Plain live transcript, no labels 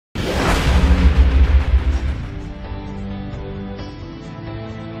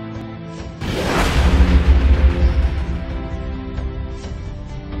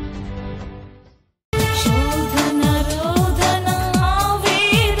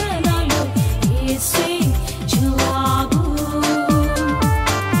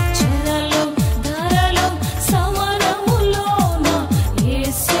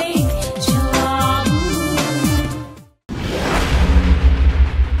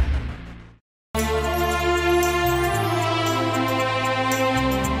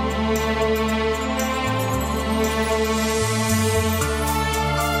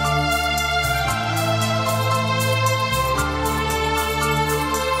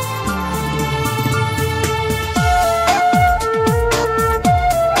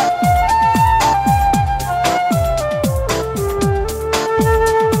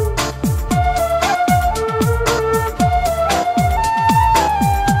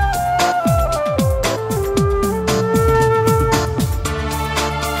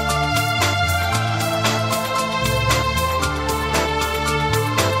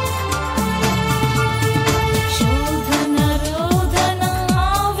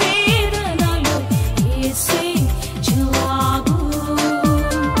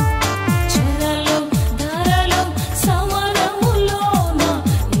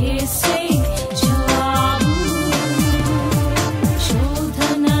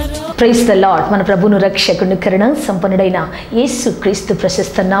Praise the lord. మన ప్రభువును రక్షకుని కరుణ సంపన్నుడైన యేసు క్రీస్తు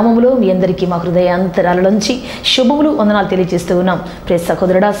ప్రశస్త నామములో మీ అందరికీ మా హృదయాంతరాల నుంచి శుభములు వందనాలు తెలియజేస్తూ ఉన్నాం. ప్రియ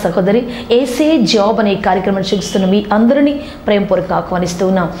సహోదరుడా సహోదరి, ఏసే జాబ్ అనే కార్యక్రమం చూస్తున్న మీ అందరినీ ప్రేమపూర్వకంగా ఆహ్వానిస్తూ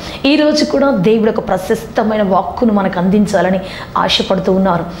ఉన్నాం. ఈరోజు కూడా దేవుడు ఒక ప్రశస్తమైన వాక్కును మనకు అందించాలని ఆశపడుతూ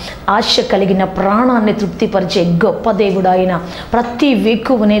ఉన్నారు. ఆశ కలిగిన ప్రాణాన్ని తృప్తిపరిచే గొప్ప దేవుడు ఆయన. ప్రతి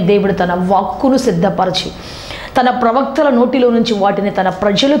వేకువనే దేవుడు తన వాక్కును సిద్ధపరిచి తన ప్రవక్తల నోటిలో నుంచి వాటిని తన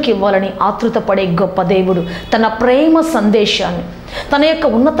ప్రజలకు ఇవ్వాలని ఆతృతపడే గొప్ప దేవుడు. తన ప్రేమ సందేశాన్ని, తన యొక్క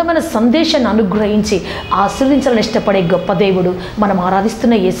ఉన్నతమైన సందేశాన్ని అనుగ్రహించి ఆశీర్వదించాలని ఇష్టపడే గొప్ప దేవుడు మనం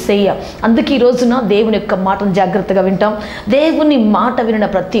ఆరాధిస్తున్న యేసయ్య. అందుకే ఈ రోజున దేవుని యొక్క మాటను జాగ్రత్తగా వింటాం. దేవుని మాట వినిన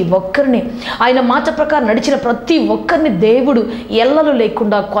ప్రతి ఒక్కరిని, ఆయన మాట ప్రకారం నడిచిన ప్రతి ఒక్కరిని దేవుడు ఎల్లలు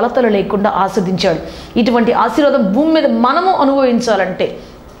లేకుండా కొలతలు లేకుండా ఆస్వాదించాడు. ఇటువంటి ఆశీర్వాదం భూమి మీద మనము అనుభవించాలంటే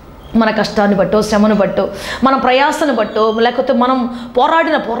మన కష్టాన్ని బట్టో, శ్రమను బట్టో, మన ప్రయాసను బట్టో, లేకపోతే మనం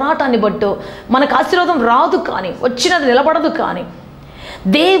పోరాడిన పోరాటాన్ని బట్టో మనకు ఆశీర్వాదం రాదు. కానీ వచ్చినది నిలబడదు. కానీ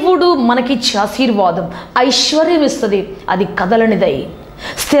దేవుడు మనకిచ్చే ఆశీర్వాదం ఐశ్వర్యం ఇస్తుంది. అది కదలనిదై,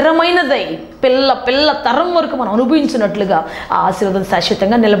 స్థిరమైనదై, పిల్ల తరం వరకు మనం అనుభవించినట్లుగా ఆ ఆశీర్వాదం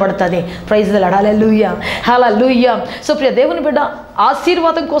శాశ్వతంగా నిలబడుతుంది. Praise the lord. Hallelujah, hallelujah. So ప్రియ దేవుని బిడ్డ,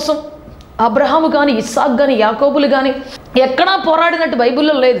 ఆశీర్వాదం కోసం అబ్రహాము కానీ, ఇస్సాకు కానీ, యాకోబులు కానీ ఎక్కడా పోరాడినట్టు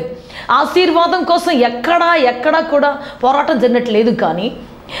బైబిల్లో లేదు. ఆశీర్వాదం కోసం ఎక్కడా కూడా పోరాటం జరిగినట్లేదు. కానీ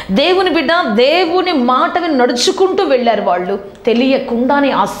దేవుని బిడ్డ దేవుని మాట విని నడుచుకుంటూ వెళ్ళారు వాళ్ళు. తెలియకుండానే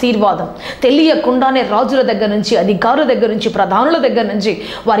ఆశీర్వాదం, తెలియకుండానే రాజుల దగ్గర నుంచి, అధికారుల దగ్గర నుంచి, ప్రధానుల దగ్గర నుంచి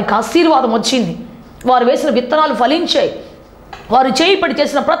వారికి ఆశీర్వాదం వచ్చింది. వారు వేసిన విత్తనాలు ఫలించాయి. వారు చేయిపడి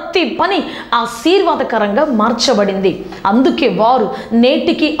చేసిన ప్రతి పని ఆశీర్వాదకరంగా మార్చబడింది. అందుకే వారు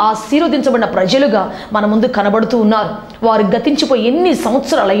నేటికి ఆశీర్వదించబడిన ప్రజలుగా మన ముందు కనబడుతూ ఉన్నారు. వారు గతించిపోయి ఎన్ని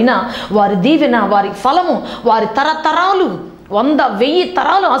సంవత్సరాలైనా వారి దీవెన, వారి ఫలము, వారి తరతరాలు 100,000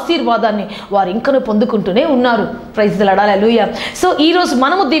 తరాలు ఆశీర్వాదాన్ని వారు ఇంకనూ పొందుకుంటూనే ఉన్నారు. Praise the lord. Hallelujah. So ఈరోజు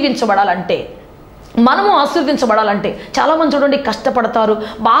మనము దీవించబడాలంటే, మనము ఆశీర్వదించబడాలంటే చాలామంది చూడండి కష్టపడతారు,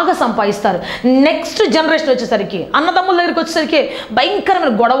 బాగా సంపాదిస్తారు. నెక్స్ట్ జనరేషన్ వచ్చేసరికి, అన్నదమ్ముల దగ్గరికి వచ్చేసరికి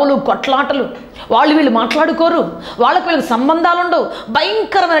భయంకరమైన గొడవలు, కొట్లాటలు, వీళ్ళు మాట్లాడుకోరు, వీళ్ళకి సంబంధాలు ఉండవు,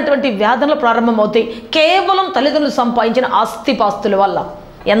 భయంకరమైనటువంటి వేదనలు ప్రారంభమవుతాయి. కేవలం తల్లిదండ్రులు సంపాదించిన ఆస్తిపాస్తుల వల్ల.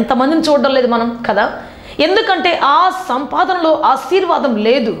 ఎంతమందిని చూడడం లేదు మనం కదా. ఎందుకంటే ఆ సంపాదనలో ఆశీర్వాదం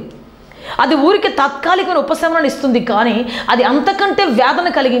లేదు. అది ఊరికి తాత్కాలికమైన ఉపశమనం ఇస్తుంది, కానీ అది అంతకంటే వేదన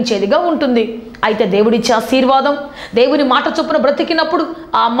కలిగించేదిగా ఉంటుంది. అయితే దేవుడిచ్చే ఆశీర్వాదం, దేవుని మాట చొప్పున బ్రతికినప్పుడు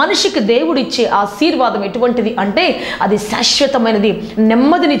ఆ మనిషికి దేవుడిచ్చే ఆశీర్వాదం ఎటువంటిది అంటే అది శాశ్వతమైనది,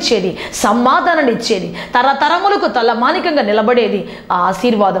 నెమ్మదినిచ్చేది, సమాధానాన్ని ఇచ్చేది, తరతరములకు తలమానికంగా నిలబడేది ఆ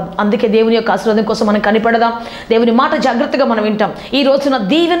ఆశీర్వాదం. అందుకే దేవుని యొక్క ఆశీర్వాదం కోసం మనం కనిపెడదాం. దేవుని మాట జాగ్రత్తగా మనం వింటాం. ఈ రోజున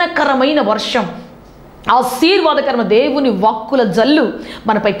దీవెనకరమైన వర్షం, ఆశీర్వాదకరమైన దేవుని వాక్కుల జల్లు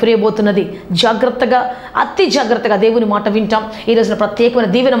మనపై కురియబోతున్నది. జాగ్రత్తగా, అతి జాగ్రత్తగా దేవుని మాట వింటాం. ఈ రోజున ప్రత్యేకమైన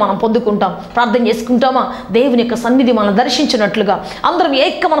దీవెన మనం పొందుకుంటాం. ప్రార్థన చేసుకుంటామా? దేవుని యొక్క సన్నిధి మనం దర్శించినట్లుగా అందరం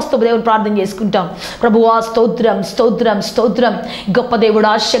ఏక మనసుతో దేవుని ప్రార్థన చేసుకుంటాం. ప్రభువా స్తోత్రం, స్తోత్రం, స్తోత్రం. గొప్ప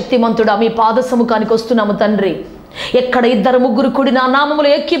దేవుడా, శక్తిమంతుడా, మీ పాద సముఖానికి వస్తున్నాము తండ్రి. ఎక్కడ 2-3 కూడి నా నామములో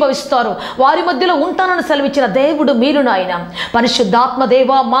ఏకీభవిస్తారో వారి మధ్యలో ఉంటానని సెలవిచ్చిన దేవుడు మీరు నాయన. పరిశుద్ధాత్మ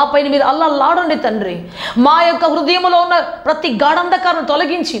దేవా, మా పైన మీరు అల్లల్లాడండి తండ్రి. మా యొక్క హృదయంలో ఉన్న ప్రతి గాఢంధకారం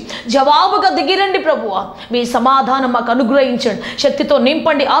తొలగించి జవాబుగా దిగిరండి ప్రభువా. మీ సమాధానం మాకు అనుగ్రహించండి. శక్తితో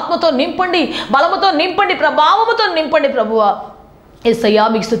నింపండి, ఆత్మతో నింపండి, బలముతో నింపండి, ప్రభావముతో నింపండి ప్రభువా. యేసయ్యా,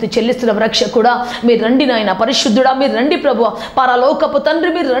 మీకు స్తుతి చెల్లిస్తున్న రక్షకుడా మీరు రండి నాయన. పరిశుద్ధుడా మీరు రండి ప్రభువా. పరలోకపు తండ్రి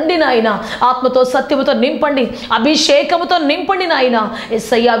మీరు రండి నాయన. ఆత్మతో సత్యముతో నింపండి, అభిషేకముతో నింపండి నాయన.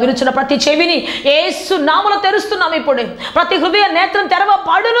 యేసయ్యా, విరుచున్న ప్రతి చెవిని యేసు నామములో తెరుస్తున్నాం. ఇప్పుడే ప్రతి హృదయ నేత్రం తెరవ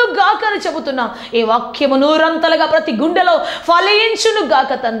పడును గాక అని చెబుతున్నా. ఈ వాక్యము నూరంతలుగా ప్రతి గుండెలో ఫలించును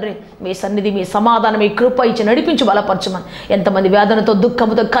గాక తండ్రి. మీ సన్నిధి, మీ సమాధానం, మీ కృప ఇచ్చి నడిపించి బలపరచమని. ఎంతమంది వేదనతో,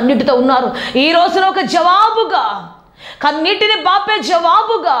 దుఃఖముతో, కన్నీటితో ఉన్నారు, ఈ రోజున ఒక జవాబుగా, కన్నీటిని బాపే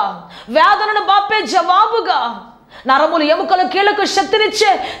జవాబుగా, వేదనను బాపే జవాబుగా, నరములు, ఎముకలు, కీళ్లకు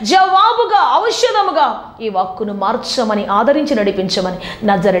శక్తినిచ్చే జవాబుగా, ఔషధముగా ఈ వాక్కును మార్చమని, ఆదరించి నడిపించమని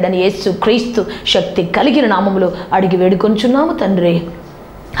నజరేయుడైన యేసు క్రీస్తు శక్తి కలిగిన నామములో అడిగి వేడుకొంచున్నాము తండ్రి.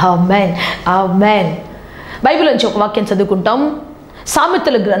 ఆమేన్, ఆమేన్. బైబిల్ నుంచి ఒక వాక్యం చదువుకుంటాం.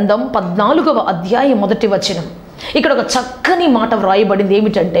 సామెతల గ్రంథం 14వ అధ్యాయం 1వ వచనం. ఇక్కడ ఒక చక్కని మాట వ్రాయబడింది.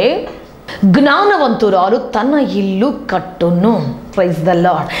 ఏమిటంటే, జ్ఞానవంతురాలు తన ఇల్లు కట్టును. Praise the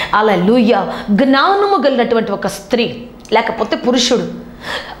lord. హల్లెలూయా. జ్ఞానము కలిగినటువంటి ఒక స్త్రీ లేకపోతే పురుషుడు,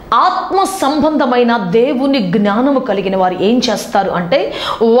 ఆత్మ సంబంధమైన దేవుని జ్ఞానము కలిగిన వారు ఏం చేస్తారు అంటే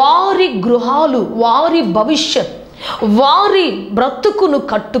వారి గృహాలు, వారి భవిష్యత్, వారి బ్రతుకును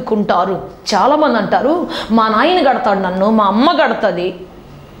కట్టుకుంటారు. చాలామంది అంటారు, మా నాయన కడతాడు నన్ను, మా అమ్మ కడుతుంది,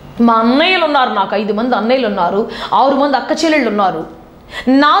 మా అన్నయ్యలు ఉన్నారు, నాకు 5 మంది అన్నయ్యలు ఉన్నారు, 6 మంది అక్క చెల్లెళ్ళు ఉన్నారు,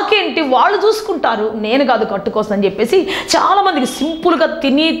 నాకేంటి వాళ్ళు చూసుకుంటారు, నేను కాదు కట్టుకోసం అని చెప్పేసి చాలామందికి సింపుల్గా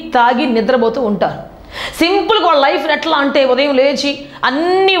తిని తాగి నిద్రపోతూ ఉంటారు. సింపుల్గా వాళ్ళ లైఫ్ ఎట్లా అంటే ఉదయం లేచి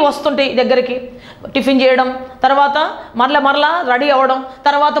అన్నీ వస్తుంటాయి దగ్గరికి, టిఫిన్ చేయడం, తర్వాత మరలా రెడీ అవ్వడం,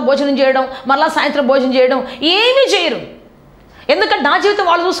 తర్వాత భోజనం చేయడం, మరలా సాయంత్రం భోజనం చేయడం, ఏమీ చేయరు. ఎందుకంటే నా జీవితం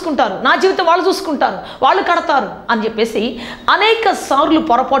వాళ్ళు చూసుకుంటారు, నా జీవితం వాళ్ళు చూసుకుంటారు, వాళ్ళు కడతారు అని చెప్పేసి అనేక సార్లు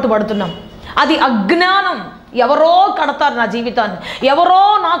పొరపాటు పడుతున్నాం. అది అజ్ఞానం. ఎవరో కడతారు నా జీవితాన్ని, ఎవరో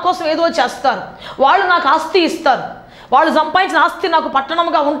నా కోసం ఏదో చేస్తారు, వాళ్ళు నాకు ఆస్తి ఇస్తారు, వాళ్ళు సంపాదించిన ఆస్తి నాకు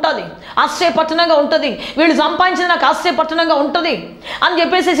పట్టణంగా ఉంటుంది, ఆశ్రయ పట్టణంగా ఉంటుంది, వీళ్ళు సంపాదించిన నాకు ఆశ్రయ పట్టణంగా ఉంటుంది అని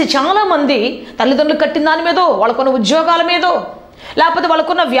చెప్పేసి చాలామంది తల్లిదండ్రులు కట్టిన దాని మీదో, వాళ్ళకున్న ఉద్యోగాల మీదో, లేకపోతే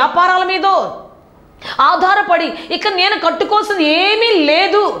వాళ్ళకున్న వ్యాపారాల మీదో ఆధారపడి ఇక నేను కట్టుకోవాల్సింది ఏమీ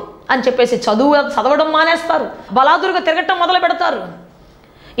లేదు అని చెప్పేసి చదవడం మానేస్తారు, బలాదురుగా తిరగటం మొదలు పెడతారు,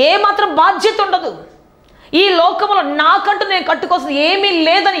 ఏమాత్రం బాధ్యత ఉండదు. ఈ లోకంలో నాకంటూ నేను కట్టుకోవాల్సింది ఏమీ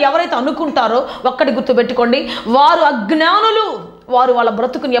లేదని ఎవరైతే అనుకుంటారో ఒక్కటి గుర్తుపెట్టుకోండి, వారు అజ్ఞానులు. వారు వాళ్ళ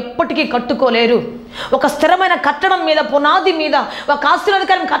బ్రతుకుని ఎప్పటికీ కట్టుకోలేరు. ఒక స్థిరమైన కట్టడం మీద, పునాది మీద, ఒక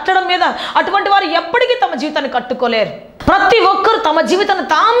ఆశీర్వాదకరం కట్టడం మీద అటువంటి వారు ఎప్పటికీ తమ జీవితాన్ని కట్టుకోలేరు. ప్రతి ఒక్కరు తమ జీవితాన్ని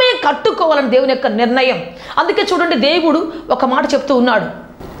తామే కట్టుకోవాలని దేవుని యొక్క నిర్ణయం. అందుకే చూడండి, దేవుడు ఒక మాట చెప్తూ ఉన్నాడు.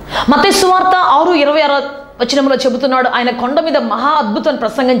 మత్తయి సువార్త 6:26 చెబుతున్నాడు. ఆయన కొండ మీద మహా అద్భుతం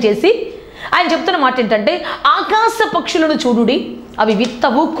ప్రసంగం చేసి ఆయన చెప్తున్న మాట ఏంటంటే, ఆకాశ పక్షులను చూడుడి, అవి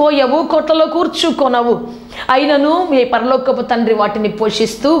విత్తవు, కోయవు, కోట్లలో కూర్చుకొనవు, అయినను మీ పరలోకపు తండ్రి వాటిని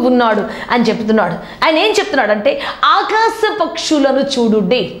పోషిస్తూ ఉన్నాడు అని చెప్తున్నాడు. ఆయన ఏం చెప్తున్నాడంటే, ఆకాశ పక్షులను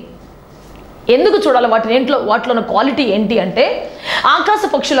చూడుడి. ఎందుకు చూడాలి? వాటిలో ఉన్న క్వాలిటీ ఏంటి అంటే, ఆకాశ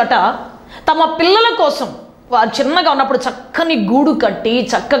పక్షులట తమ పిల్లల కోసం వారు చిన్నగా ఉన్నప్పుడు చక్కని గూడు కట్టి,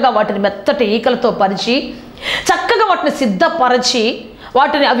 చక్కగా వాటిని మెత్తటి ఈకలతో పరిచి, చక్కగా వాటిని సిద్ధపరచి,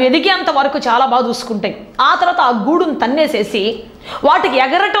 వాటిని అవి ఎదిగేంత వరకు చాలా బాగా చూసుకుంటాయి. ఆ తర్వాత ఆ గూడును తన్నేసేసి వాటికి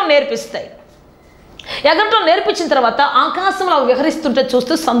ఎగరటం నేర్పిస్తాయి. ఎగరటం నేర్పించిన తర్వాత ఆకాశంలో అవి విహరిస్తుంటే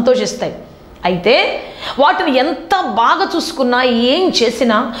చూస్తూ సంతోషిస్తాయి. అయితే వాటిని ఎంత బాగా చూసుకున్నా, ఏం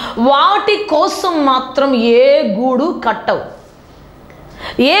చేసినా వాటి కోసం మాత్రం ఏ గూడు కట్టవు.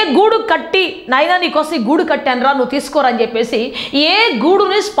 ఏ గూడు కట్టి, నాయనా నీకోసం ఈ గూడు కట్టానురా, నువ్వు తీసుకోరా అని చెప్పేసి ఏ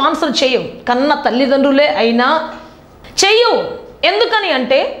గూడుని స్పాన్సర్ చేయవు. కన్న తల్లిదండ్రులే అయినా చెయ్యవు. ఎందుకని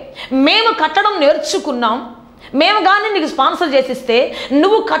అంటే, మేము కట్టడం నేర్చుకున్నాం, మేము కానీ నీకు స్పాన్సర్ చేసిస్తే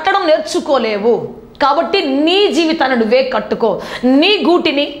నువ్వు కట్టడం నేర్చుకోలేవు, కాబట్టి నీ జీవితాన్ని నువ్వే కట్టుకో, నీ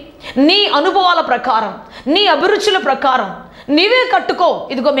గూటిని నీ అనుభవాల ప్రకారం, నీ అభిరుచుల ప్రకారం నీవే కట్టుకో,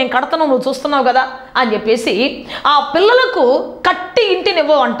 ఇదిగో మేము కడతాను, నువ్వు చూస్తున్నావు కదా అని చెప్పేసి ఆ పిల్లలకు కట్టి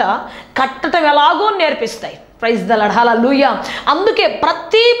ఇంటినివ్వవంట, కట్టడం ఎలాగో నేర్పిస్తాయి. ప్రైజ్ ద లార్డ్, హల్లెలూయా. అందుకే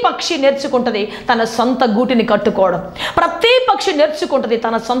ప్రతి పక్షి నేర్చుకుంటుంది తన సొంత గూటిని కట్టుకోవడం, ప్రతి పక్షి నేర్చుకుంటుంది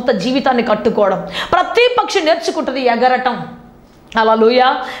తన సొంత జీవితాన్ని కట్టుకోవడం, ప్రతి పక్షి నేర్చుకుంటుంది ఎగరటం. హల్లెలూయా,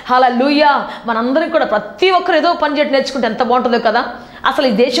 హల్లెలూయా. మనందరం కూడా ప్రతి ఒక్కరు ఏదో పని చేయడం నేర్చుకుంటే ఎంత బాగుంటుందో కదా. అసలు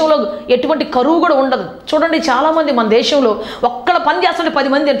ఈ దేశంలో ఎటువంటి కరువు కూడా ఉండదు. చూడండి, చాలామంది మన దేశంలో ఒక్కడ పని చేస్తుంటే 10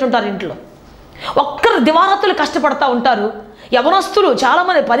 మంది తింటుంటారు ఇంట్లో. ఒక్కరు దివారాత్రులు కష్టపడతా ఉంటారు. యవనస్తులు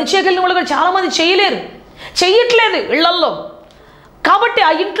చాలామంది, పని చేయగలిగిన వాళ్ళు కూడా చాలామంది చెయ్యట్లేదు ఇళ్లల్లో. కాబట్టి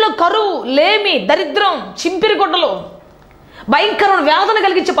ఆ ఇంట్లో కరువు, లేమి, దరిద్రం, చింపిరి గుడ్డలు, భయంకరమైన వేదన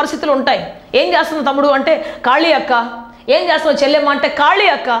కలిగించే పరిస్థితులు ఉంటాయి. ఏం చేస్తున్నావు తమ్ముడు అంటే ఖాళీ అక్క, ఏం చేస్తున్నావు చెల్లెమ్మ అంటే ఖాళీ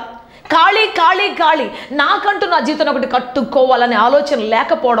అక్క, ఖాళీ ఖాళీ ఖాళీ. నాకంటూ నా జీవితం ఒకటి కట్టుకోవాలనే ఆలోచన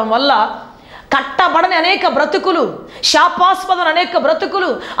లేకపోవడం వల్ల కట్టబడని అనేక బ్రతుకులు, శాపాస్పదం అనేక బ్రతుకులు,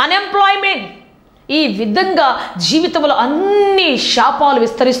 అన్ఎంప్లాయ్మెంట్, ఈ విధంగా జీవితంలో అన్ని శాపాలు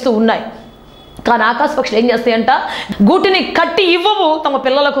విస్తరిస్తూ ఉన్నాయి. కానీ ఆకాశ పక్షులు ఏం చేస్తాయంట, గూటిని కట్టి ఇవ్వవు తమ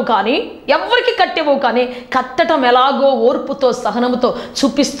పిల్లలకు, కానీ ఎవరికి కట్టివ్వవు, కానీ కట్టడం ఎలాగో ఓర్పుతో సహనముతో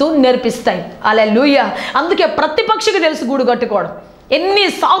చూపిస్తూ నేర్పిస్తాయి. హల్లెలూయా. అందుకే ప్రతి పక్షికి తెలుసు గూడు కట్టుకోవడం.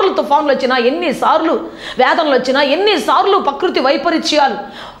 ఎన్నిసార్లు తుఫాన్లు వచ్చినా, ఎన్నిసార్లు వేదనలు వచ్చినా, ఎన్నిసార్లు ప్రకృతి వైపరీత్యాలు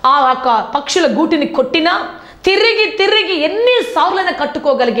ఆ యొక్క పక్షుల గూటిని కొట్టినా తిరిగి తిరిగి ఎన్నిసార్లైనా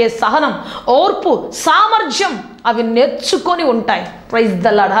కట్టుకోగలిగే సహనం, ఓర్పు, సామర్థ్యం అవి నేర్చుకొని ఉంటాయి. ప్రైజ్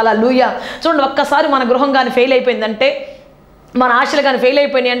ద లార్డ్, హల్లెలూయా. చూడండి, ఒక్కసారి మన గృహం కానీ ఫెయిల్ అయిపోయిందంటే, మన ఆశలు కానీ ఫెయిల్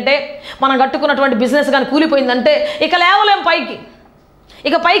అయిపోయినాయి అంటే, మనం కట్టుకున్నటువంటి బిజినెస్ కానీ కూలిపోయిందంటే ఇక లేవలేం పైకి,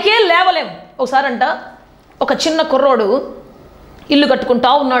 ఇక పైకి లేవలేం. ఒకసారి అంట ఒక చిన్న కుర్రోడు ఇల్లు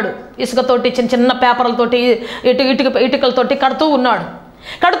కట్టుకుంటా ఉన్నాడు. ఇసుకతోటి, చిన్న చిన్న పేపర్లతోటి, ఇటుకలతోటి కడుతూ ఉన్నాడు.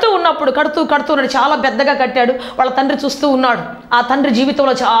 కడుతూ ఉన్నాడు, చాలా పెద్దగా కట్టాడు. వాళ్ళ తండ్రి చూస్తూ ఉన్నాడు. ఆ తండ్రి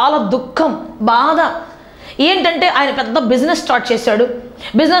జీవితంలో చాలా దుఃఖం, బాధ. ఏంటంటే ఆయన పెద్ద బిజినెస్ స్టార్ట్ చేశాడు.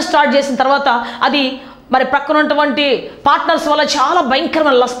 బిజినెస్ స్టార్ట్ చేసిన తర్వాత అది మరి ప్రక్కన ఉన్నటువంటి పార్ట్నర్స్ వల్ల చాలా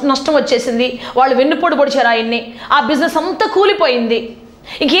భయంకరమైన నష్టం వచ్చేసింది. వాళ్ళు వెన్నుపోటు పొడిచారు ఆయన్ని. ఆ బిజినెస్ అంతా కూలిపోయింది.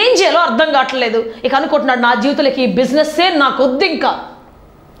 ఇంకేం చేయాలో అర్థం కావట్లేదు. ఇక అనుకుంటున్నాడు, నా జీవితంలోకి ఈ బిజినెస్సే నాకు వద్దు, ఇంకా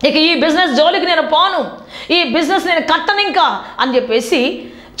ఇక ఈ బిజినెస్ జోలికి నేను పోను, ఈ బిజినెస్ నేను కట్టను ఇంకా అని చెప్పేసి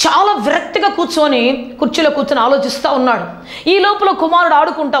చాలా విరక్తిగా కుర్చీలో కూర్చొని ఆలోచిస్తూ ఉన్నాడు. ఈ లోపల కుమారుడు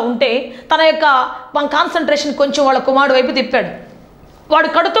ఆడుకుంటూ ఉంటే తన యొక్క కాన్సన్ట్రేషన్ కొంచెం వాళ్ళ కుమారుడు వైపు తిప్పాడు. వాడు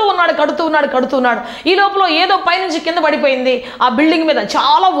కడుతూ ఉన్నాడు. ఈ లోపల ఏదో పైనుంచి కింద పడిపోయింది. ఆ బిల్డింగ్ మీద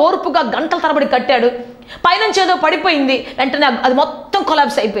చాలా ఓర్పుగా గంటల తరబడి కట్టాడు. పైనుంచి ఏదో పడిపోయింది. వెంటనే అది మొత్తం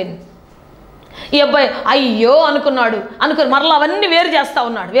కొలాప్స్ అయిపోయింది. ఈ అబ్బాయి అయ్యో అనుకుని మరలా అవన్నీ వేరు చేస్తూ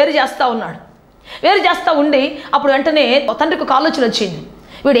ఉండి అప్పుడు వెంటనే తండ్రికి ఒక ఆలోచన వచ్చింది.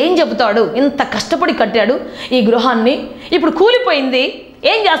 వీడు ఏం చెబుతాడు, ఇంత కష్టపడి కట్టాడు ఈ గృహాన్ని, ఇప్పుడు కూలిపోయింది,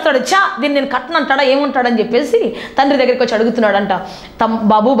 ఏం చేస్తాడు, దీన్ని నేను కట్టనంటాడా ఏమంటాడని చెప్పేసి తండ్రి దగ్గరికి వచ్చి అడుగుతున్నాడంట.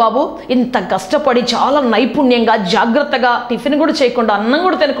 బాబు ఇంత కష్టపడి చాలా నైపుణ్యంగా జాగ్రత్తగా టిఫిన్ కూడా చేయకుండా అన్నం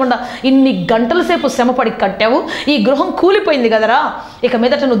కూడా తినకుండా ఇన్ని గంటల సేపు శ్రమపడి కట్టావు, ఈ గృహం కూలిపోయింది కదరా, ఇక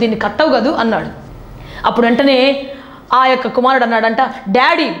మీదట నువ్వు దీన్ని కట్టవు కదూ అన్నాడు. అప్పుడు వెంటనే ఆ యొక్క కుమారుడు అన్నాడంట,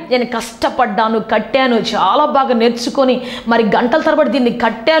 డాడీ నేను కష్టపడ్డాను, కట్టాను, చాలా బాగా నేర్చుకొని మరి గంటల తరబడి దీన్ని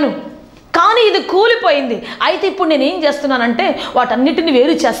కట్టాను, కానీ ఇది కూలిపోయింది. అయితే ఇప్పుడు నేను ఏం చేస్తున్నానంటే వాటన్నిటిని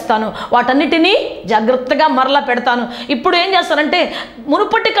వేరు చేస్తాను, వాటన్నిటినీ జాగ్రత్తగా మరలా పెడతాను. ఇప్పుడు ఏం చేస్తానంటే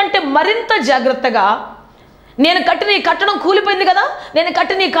మునుపటి కంటే మరింత జాగ్రత్తగా నేను కట్టిన ఈ కట్టడం కూలిపోయింది కదా, నేను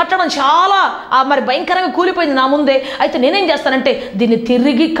కట్టిన ఈ కట్టడం చాలా మరి భయంకరంగా కూలిపోయింది నా ముందే, అయితే నేనేం చేస్తానంటే దీన్ని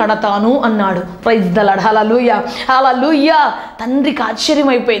తిరిగి కడతాను అన్నాడు. ప్రైజ్ ద లార్డ్, హల్లెలూయా హల్లెలూయా. తండ్రికి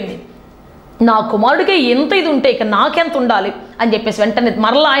ఆశ్చర్యం అయిపోయింది, నా కుమారుడికి ఎంత ఇది ఉంటే ఇక నాకెంత ఉండాలి అని చెప్పేసి వెంటనే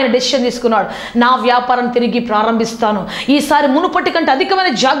మరలా ఆయన డెసిషన్ తీసుకున్నాడు. నా వ్యాపారం తిరిగి ప్రారంభిస్తాను, ఈసారి మునుపటి కంటే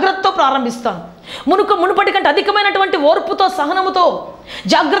అధికమైన జాగ్రత్తతో ప్రారంభిస్తాను, మునుపటి కంటే అధికమైనటువంటి ఓర్పుతో సహనముతో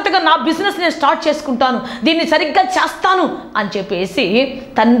జాగ్రత్తగా నా బిజినెస్ నేను స్టార్ట్ చేసుకుంటాను, దీన్ని సరిగ్గా చేస్తాను అని చెప్పేసి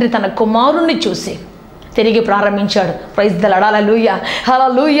తండ్రి తన కుమారుణ్ణి చూసి తిరిగి ప్రారంభించాడు. Praise the lord, hallelujah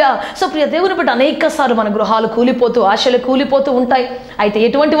hallelujah. So ప్రియ దేవుని బట్టి అనేక సార్లు మన గృహాలు కూలిపోతూ, ఆశలు కూలిపోతూ ఉంటాయి. అయితే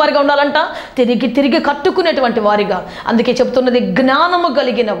ఎటువంటి వారిగా ఉండాలంట, తిరిగి కట్టుకునేటువంటి వారిగా. అందుకే చెప్తున్నది, జ్ఞానము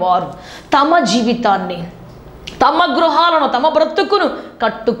కలిగిన వారు తమ జీవితాన్ని, తమ గృహాలను, తమ బ్రతుకును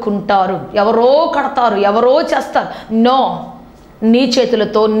కట్టుకుంటారు. ఎవరో కడతారు, ఎవరో చేస్తారు. నో, నీ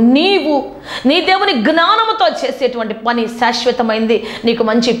చేతులతో నీవు నీ దేవుని జ్ఞానముతో చేసేటువంటి పని శాశ్వతమైంది, నీకు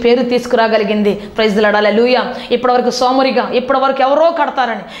మంచి పేరు తీసుకురాగలిగింది. ప్రైజ్ ది లార్డ్, హల్లెలూయా. ఇప్పటివరకు సోమరిగా, ఇప్పటివరకు ఎవరో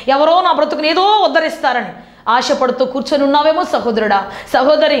కడతారని, ఎవరో నా బ్రతుకుని ఏదో ఉద్ధరిస్తారని ఆశపడుతూ కూర్చొని ఉన్నావేమో సహోదరుడా,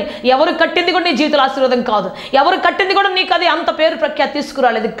 సహోదరి. ఎవరు కట్టింది కూడా నీ జీవితంలో ఆశీర్వాదం కాదు, ఎవరు కట్టింది కూడా నీకు అది అంత పేరు ప్రఖ్యాతి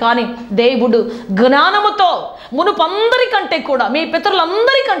తీసుకురాలేదు. కానీ దేవుడు జ్ఞానముతో మునుపందరికంటే కూడా, మీ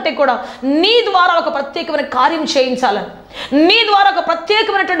పితరులందరికంటే కూడా నీ ద్వారా ఒక ప్రత్యేకమైన కార్యం చేయించాలని, నీ ద్వారా ఒక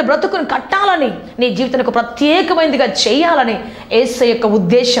ప్రత్యేకమైనటువంటి బ్రతుకుని కట్టాలని, నీ జీవితానికి ఒక ప్రత్యేకమైనదిగా చేయాలని యేసయ్య యొక్క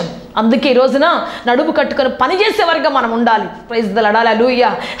ఉద్దేశం. అందుకే ఈ రోజున నడుము కట్టుకొని పనిచేసే వారిగా మనం ఉండాలి. ప్రైజ్ ది లార్డ్, హల్లెలూయా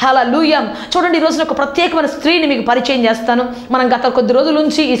హల్లెలూయా. చూడండి, ఈ రోజున ఒక ప్రత్యేకమైన స్త్రీని మీకు పరిచయం చేస్తాను. మనం గత కొద్ది రోజుల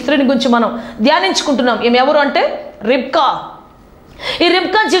నుంచి ఈ స్త్రీని గురించి మనం ధ్యానించుకుంటున్నాం. ఈమె ఎవరు అంటే రిబ్కా. ఈ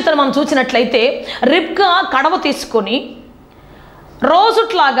రిబ్కా జీవితాన్ని మనం చూసినట్లయితే, రిబ్కా కడవ తీసుకొని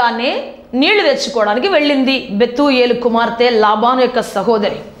రోజుట్లాగానే నీళ్లు తెచ్చుకోవడానికి వెళ్ళింది. బెతూయేలు కుమార్తె లాబాను యొక్క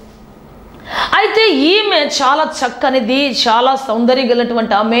సహోదరి. అయితే ఈమె చాలా చక్కనిది, చాలా సౌందర్యం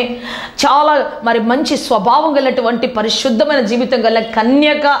కలిగినటువంటి ఆమె, చాలా మరి మంచి స్వభావం కలిగినటువంటి పరిశుద్ధమైన జీవితం కలిగిన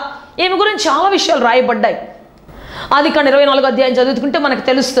కన్యక. ఈమె గురించి చాలా విషయాలు రాయబడ్డాయి. ఆదికాండం 24వ అధ్యాయం చదువుకుంటే మనకు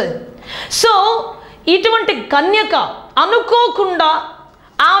తెలుస్తుంది. సో ఇటువంటి కన్యక అనుకోకుండా,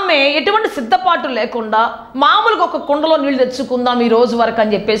 ఆమె ఎటువంటి సిద్ధపాటు లేకుండా మామూలుగా ఒక కుండలో నీళ్లు తెచ్చుకుందాం ఈ రోజు వరకు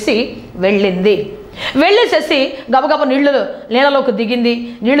అని చెప్పేసి వెళ్ళేసేసి గబగబ నీళ్ళలోకి దిగింది,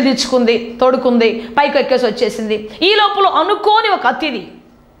 నీళ్లు తెచ్చుకుంది, తోడుకుంది, పైకి ఎక్కేసి వచ్చేసింది. ఈ లోపల అనుకోని ఒక అతిథి,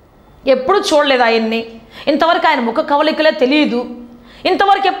 ఎప్పుడు చూడలేదు ఆయన్ని, ఇంతవరకు ఆయన ముఖ కవలికలే తెలియదు,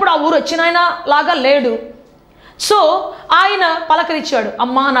 ఇంతవరకు ఎప్పుడు ఆ ఊరు వచ్చిన ఆయన లాగా లేడు. సో ఆయన పలకరించాడు,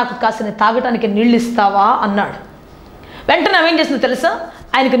 అమ్మా నాకు కాసిన తాగటానికి నీళ్ళు ఇస్తావా అన్నాడు. వెంటనే ఆమె ఏం చేసింది తెలుసా,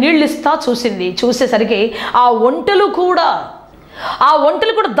 ఆయనకి నీళ్ళు ఇస్తా చూసేసరికి ఆ ఒంటెలు కూడా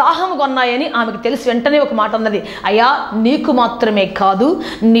దాహంగా ఉన్నాయని ఆమెకు తెలిసి వెంటనే ఒక మాట అన్నది, అయ్యా నీకు మాత్రమే కాదు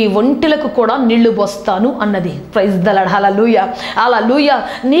నీ ఒంటెలకు కూడా నీళ్లు పోస్తాను అన్నది. ప్రైజ్ ది లార్డ్, హల్లెలూయా హల్లెలూయా.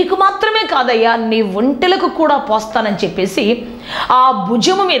 నీకు మాత్రమే కాదయ్యా, నీ ఒంటెలకు కూడా పోస్తానని చెప్పేసి ఆ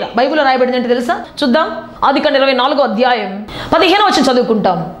భుజము మీద బైబిల్లో రాయబడింది ఏంటి తెలుసా, చూద్దాం. ఆదికాండం 24వ అధ్యాయం 15వ వచనం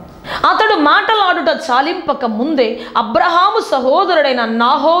చదువుకుంటాం. అతడు మాటలాడుట చాలింపక ముందే అబ్రహాము సహోదరుడైన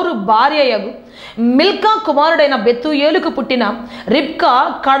నాహోరు భార్యయగు మిల్కా కుమారుడైన బెతూయేలుకు పుట్టిన రిబ్కా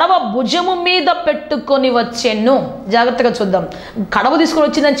కడవ భుజము మీద పెట్టుకొని వచ్చెను. జాగ్రత్తగా చూద్దాం, కడవ తీసుకొని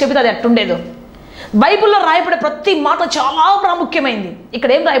వచ్చిందని చెబితే అది ఎట్టుండేదో. బైబిల్లో రాయబడే ప్రతి మాట చాలా ప్రాముఖ్యమైంది.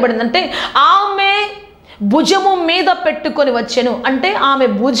 ఇక్కడ ఏం రాయబడిందంటే, ఆమె భుజము మీద పెట్టుకొని వచ్చెను అంటే ఆమె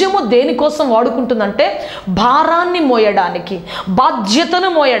భుజము దేనికోసం వాడుకుంటుందంటే భారాన్ని మోయడానికి, బాధ్యతను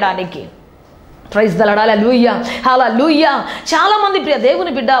మోయడానికి. ప్రైజ్ ద లార్డ్, హల్లెలూయా హల్లెలూయా. చాలామంది ప్రియ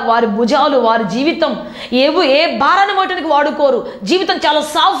దేవుని బిడ్డ వారి భుజాలు, వారి జీవితం ఏ భారాన్ని మోయడానికి వాడుకోరు. జీవితం చాలా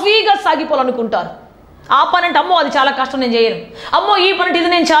సాఫీగా సాగిపోవాలనుకుంటారు. ఆ పని అంటే అమ్మో అది చాలా కష్టం, నేను చేయను, అమ్మో ఈ పని అంటే ఇది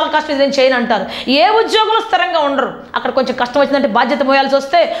నేను చాలా కష్టం, ఇది నేను చేయను అంటారు. ఏ ఉద్యోగంలో స్థిరంగా ఉండరు. అక్కడ కొంచెం కష్టం వచ్చిందంటే, బాధ్యత మోయాల్సి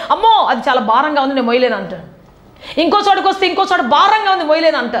వస్తే అమ్మో అది చాలా భారంగా ఉంది, నేను మోయలేను అంటారు. ఇంకో చోటుకు వస్తే ఇంకో చోట భారంగా ఉంది,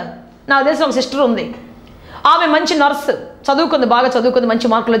 మోయలేను అంటారు. నాకు తెలిసిన ఒక సిస్టర్ ఉంది, ఆమె మంచి నర్సు, చదువుకుంది, బాగా చదువుకుంది, మంచి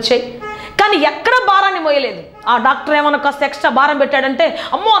మార్కులు వచ్చాయి. కానీ ఎక్కడ భారాన్ని మోయలేదు. ఆ డాక్టర్ ఏమన్నా కాస్త ఎక్స్ట్రా భారం పెట్టాడంటే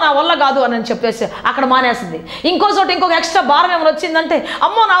అమ్మో నా వల్ల కాదు అని చెప్పేసి అక్కడ మానేస్తుంది. ఇంకో చోట ఇంకొక ఎక్స్ట్రా భారం ఏమైనా వచ్చిందంటే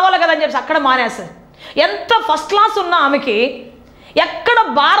అమ్మో నా వల్ల కదా అని చెప్పేసి అక్కడ మానేస్తుంది. ఎంత ఫస్ట్ క్లాస్ ఉన్న ఆమెకి ఎక్కడ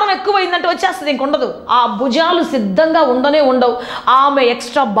భారం ఎక్కువైందంటే వచ్చేస్తుంది, ఇంకొండదు. ఆ భుజాలు సిద్ధంగా ఉండవు ఆమె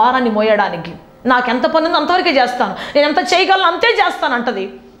ఎక్స్ట్రా భారాన్ని మోయడానికి. నాకు ఎంత పని ఉందో అంతవరకే చేస్తాను, నేను ఎంత చేయగలను అంతే చేస్తాను అంటది.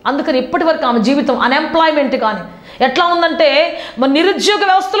 అందుకని ఇప్పటి వరకు ఆమె జీవితం అన్ఎంప్లాయ్మెంట్ కానీ ఎట్లా ఉందంటే మన నిరుద్యోగ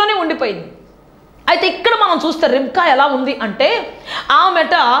వ్యవస్థలోనే ఉండిపోయింది. అయితే ఇక్కడ మనం చూస్తే రిబ్కా ఎలా ఉంది అంటే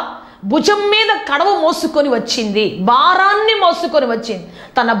ఆమెట భుజం మీద కడవ మోసుకొని వచ్చింది, భారాన్ని మోసుకొని వచ్చింది.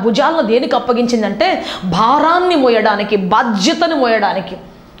 తన భుజాలను దేనికి అప్పగించిందంటే భారాన్ని మోయడానికి, బాధ్యతను మోయడానికి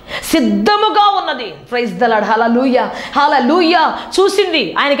సిద్ధముగా ఉన్నది. ప్రైజ్ ద లార్డ్, హల్లెలూయా హల్లెలూయా. చూసింది,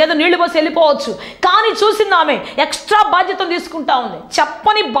 ఆయనకేదో నీళ్లు పోసి వెళ్ళిపోవచ్చు, కానీ చూసింది ఆమె ఎక్స్ట్రా బాధ్యతను తీసుకుంటా ఉంది,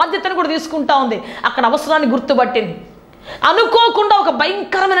 చెప్పని బాధ్యతను కూడా తీసుకుంటా ఉంది. అక్కడ అవసరాన్ని గుర్తుపట్టింది. అనుకోకుండా ఒక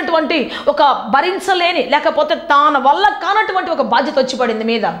భయంకరమైనటువంటి, ఒక భరించలేని, లేకపోతే తన వల్ల కానటువంటి ఒక బాధ్యత వచ్చి పడింది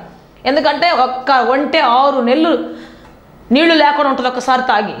మీద. ఎందుకంటే ఒంటే 6 నెలలు నీళ్లు లేకుండా ఉంటుంది. ఒకసారి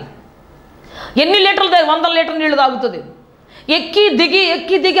తాగి ఎన్ని లీటర్లు 100 లీటర్ల నీళ్లు తాగుతుంది. ఎక్కి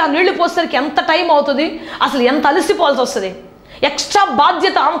దిగి ఆ నీళ్లు పోసేసరికి ఎంత టైం అవుతుంది, అసలు ఎంత అలసిపోవాల్సి వస్తుంది. ఎక్స్ట్రా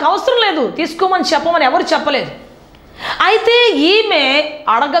బాధ్యత ఆమెకు అవసరం లేదు, తీసుకోమని చెప్పమని ఎవరు చెప్పలేదు. అయితే ఈమె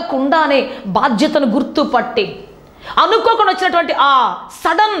అడగకుండానే బాధ్యతను గుర్తుపట్టి అనుకోకుండా వచ్చినటువంటి ఆ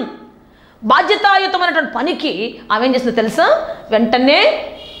సడన్ బాధ్యతాయుతమైనటువంటి పనికి ఆమె ఏం చేస్తుందో తెలుసా, వెంటనే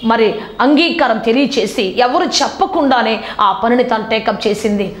మరి అంగీకారం తెలియచేసి ఎవరు చెప్పకుండానే ఆ పనిని తను టేకప్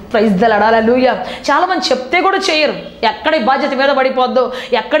చేసింది. ప్రైజ్ ద లార్డ్, హల్లెలూయా. చాలామంది చెప్తే కూడా చేయరు. ఎక్కడి బాధ్యత మీద పడిపోద్దో,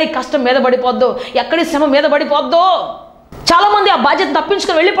 ఎక్కడి కష్టం మీద పడిపోద్దో, ఎక్కడి శ్రమ మీద పడిపోద్దో చాలామంది ఆ బాధ్యత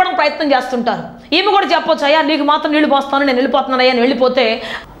తప్పించుకొని వెళ్ళిపోవడం ప్రయత్నం చేస్తుంటారు. ఈమె కూడా చెప్పొచ్చు, అయ్యా నీకు మాత్రం నీళ్లు పోస్తాను, నేను వెళ్ళిపోతున్నాను అయ్యా అని వెళ్ళిపోతే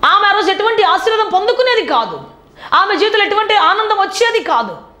ఆమె ఆ రోజు ఎటువంటి ఆశీర్వాదం పొందుకునేది కాదు, ఆమె జీవితంలో ఎటువంటి ఆనందం వచ్చేది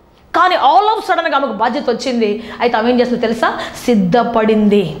కాదు. కానీ ఆల్ ఆఫ్ సడన్గా ఆమెకు బాధ్యత వచ్చింది. అయితే ఆమె ఏం చేస్తుందో తెలుసా,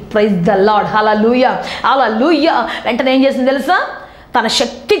 సిద్ధపడింది. ప్రైజ్ ద లార్డ్, హల్లెలూయా హల్లెలూయా. వెంటనే ఏం చేసింది తెలుసా, తన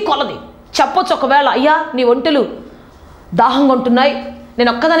శక్తి కొలది చెప్పొచ్చు. ఒకవేళ అయ్యా నీ ఒంటెలు దాహంగా ఉంటున్నాయి,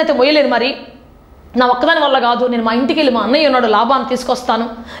 నేను ఒక్కదానైతే మొయ్యలేను, మరి నా ఒక్కదాని వల్ల కాదు, నేను మా ఇంటికి వెళ్ళి మా అన్నయ్య ఉన్నాడు లాభాన్ని తీసుకొస్తాను,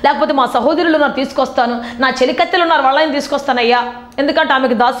 లేకపోతే మా సహోదరులు ఉన్నారు తీసుకొస్తాను, నా చెలికత్తెలు ఉన్నారు వాళ్ళని తీసుకొస్తానయ్యా, ఎందుకంటే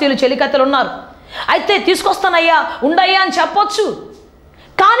ఆమెకు దాసీలు చెలికత్తెలు ఉన్నారు, అయితే తీసుకొస్తానయ్యా ఉండయ్యా అని చెప్పొచ్చు.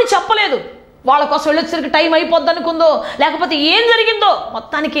 కానీ చెప్పలేదు. వాళ్ళ కోసం వెళ్ళొచ్చేసరికి టైం అయిపోద్ది అనుకుందో, లేకపోతే ఏం జరిగిందో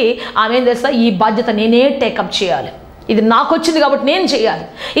మొత్తానికి ఆమె ఏం తెలుసా, ఈ బాధ్యత నేనే టేకప్ చేయాలి, ఇది నాకు వచ్చింది కాబట్టి నేను చేయాలి,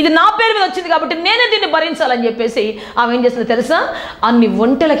 ఇది నా పేరు మీద వచ్చింది కాబట్టి నేనే దీన్ని భరించాలని చెప్పేసి ఆమె ఏం చేస్తుందో తెలుసా, అన్ని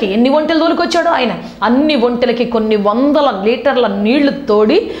ఒంటెలకి, ఎన్ని ఒంటెలు తోలుకొచ్చాడో ఆయన, అన్ని ఒంటెలకి కొన్ని 100 లీటర్ల నీళ్లు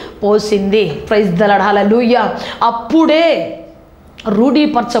తోడి పోసింది. ప్రైజ్ ద లార్డ్, హల్లెలూయా. అప్పుడే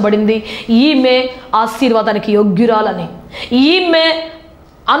రూఢీపరచబడింది ఈమె ఆశీర్వాదానికి యోగ్యురాలని. ఈమె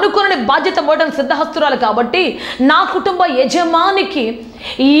అనుకునే బాధ్యత మోయడానికి సిద్ధహస్తురాలు కాబట్టి నా కుటుంబ యజమానికి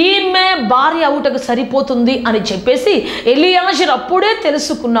ఈమె భార్య అవుటకు సరిపోతుంది అని చెప్పేసి ఎలియాజరు అప్పుడే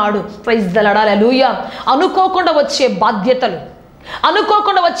తెలుసుకున్నాడు. ప్రైజ్ ద లార్డ్, హల్లెలూయా. అనుకోకుండా వచ్చే బాధ్యతలు,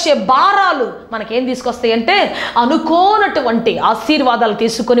 అనుకోకుండా వచ్చే భారాలు మనకేం తీసుకొస్తాయి అంటే అనుకోనటువంటి ఆశీర్వాదాలు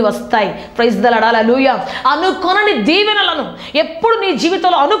తీసుకొని వస్తాయి. ప్రైజ్ ద లార్డ్, హల్లెలూయా. అనుకోనని దీవెనలను ఎప్పుడు నీ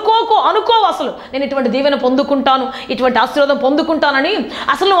జీవితంలో అనుకోవు. అసలు నేను ఇటువంటి దీవెన పొందుకుంటాను, ఇటువంటి ఆశీర్వాదం పొందుకుంటానని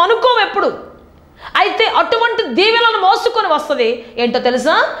అసలు నువ్వు అనుకోవు ఎప్పుడు. అయితే అటువంటి దీవెనలను మోసుకొని వస్తుంది ఏంటో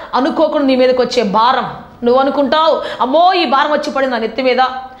తెలుసా, అనుకోకుండా నీ మీదకి వచ్చే భారం. నువ్వు అనుకుంటావు, అమ్మో ఈ భారం వచ్చి పడింది నా నెత్తి మీద,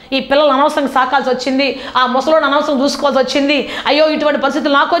 ఈ పిల్లలు అనవసరంగా సాకాల్సి వచ్చింది, ఆ ముసలోని అనవసరం చూసుకోవాల్సి వచ్చింది, అయ్యో ఇటువంటి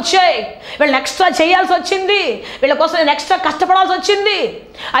పరిస్థితులు నాకు వచ్చాయి, వీళ్ళని ఎక్స్ట్రా చేయాల్సి వచ్చింది, వీళ్ళ కోసం నేను ఎక్స్ట్రా కష్టపడాల్సి వచ్చింది,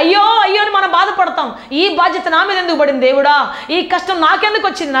 అయ్యో అని మనం బాధపడతాం. ఈ బాధ్యత నా మీద ఎందుకు పడింది దేవుడా, ఈ కష్టం నాకెందుకు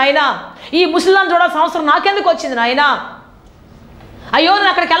వచ్చింది నాయనా, ఈ ముసలాన్ని చూడాల్సిన అవసరం నాకెందుకు వచ్చింది నాయనా, అయ్యో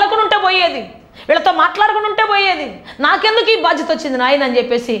నేను అక్కడికి వెళ్ళకుండా ఉంటే పోయేది, వీళ్ళతో మాట్లాడకుండా ఉంటే పోయేది, నాకెందుకు ఈ బాధ్యత వచ్చింది నాయన అని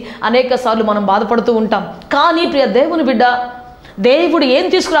చెప్పేసి అనేక సార్లు మనం బాధపడుతూ ఉంటాం. కానీ ప్రియ దేవుని బిడ్డ, దేవుడు ఏం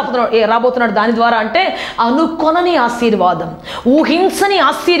రాబోతున్నాడు దాని ద్వారా అంటే అనుకొనని ఆశీర్వాదం, ఊహించని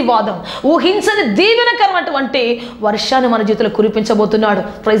ఆశీర్వాదం, ఊహించని దీవెనకరమైనటువంటి వర్షాన్ని మన జీవితంలో కురిపించబోతున్నాడు.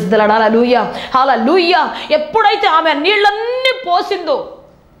 Praise the lord. హల్లెలూయా, హల్లెలూయా. ఎప్పుడైతే ఆమె నీళ్ళన్నీ పోసిందో,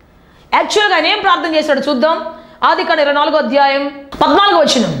 యాక్చువల్గా ఆయన ఏం ప్రార్థన చేశాడు చూద్దాం. ఆదికాండం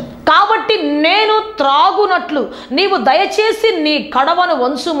 24:14. కాబట్టి నేను త్రాగునట్లు నీవు దయచేసి నీ కడవను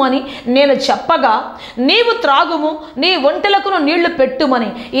వంచుమని నేను చెప్పగా నీవు త్రాగుము, నీ ఒంటెలకును నీళ్లు పెట్టుమని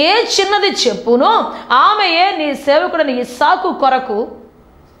ఏ చిన్నది చెప్పునో ఆమెయే నీ సేవకుడని ఇస్సాకు కొరకు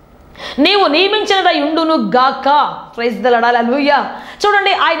నీవు నియమించినదై ఉండును గాక. Praise the lord. హల్లెలూయా.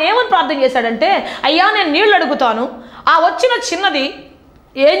 చూడండి, ఆయన ఏమని ప్రార్థన చేశాడంటే, అయ్యా నేను నీళ్ళు అడుగుతాను, ఆ వచ్చిన చిన్నది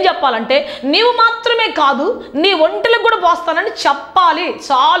ఏం చెప్పాలంటే నీవు మాత్రమే కాదు నీ ఒంటెలకు కూడా పోస్తానని చెప్పాలి,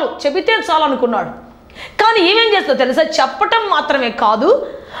 చాలు, చెబితే చాలు అనుకున్నాడు. కానీ ఏమేం చేస్తుందో తెలుసా, చెప్పటం మాత్రమే కాదు,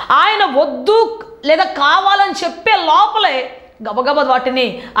 ఆయన వద్దు లేదా కావాలని చెప్పే లోపలే గబగబ వాటిని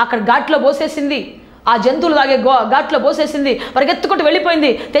అక్కడ ఘాట్లో పోసేసింది. ఆ జంతువులు తాగే ఘాట్లో పోసేసింది, పరిగెత్తుకుంటూ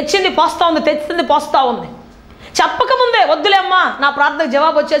వెళ్ళిపోయింది, తెచ్చింది పోస్తా ఉంది, తెచ్చింది పోస్తా ఉంది. చెప్పకముందే వద్దులేమ్మా నా ప్రార్థనకు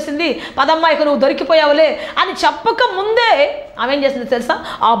జవాబు వచ్చేసింది, పదమ్మా ఇక నువ్వు దొరికిపోయావులే అని చెప్పకముందే ఆమె ఏం చేసింది తెలుసా,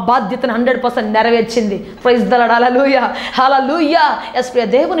 ఆ బాధ్యతను 100% నెరవేర్చింది. Praise the lord. Hallelujah, hallelujah. Yes ప్రియ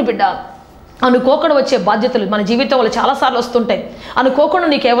దేవుని బిడ్డ, అనుకోకుండా వచ్చే బాధ్యతలు మన జీవితంలో చాలాసార్లు వస్తుంటాయి. అనుకోకుండా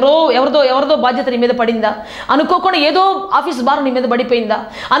నీకు ఎవరిదో బాధ్యత నీ మీద పడిందా, అనుకోకుండా ఏదో ఆఫీస్ భారం నీ మీద పడిపోయిందా,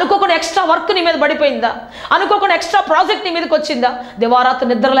 అనుకోకుండా ఎక్స్ట్రా వర్క్ నీ మీద పడిపోయిందా, అనుకోకుండా ఎక్స్ట్రా ప్రాజెక్ట్ నీ మీదకి వచ్చిందా, దివారాత్రి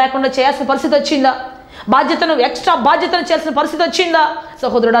నిద్ర లేకుండా చేయాల్సిన పరిస్థితి వచ్చిందా, ఎక్స్ట్రా బాధ్యతను చేయాల్సిన పరిస్థితి వచ్చిందా.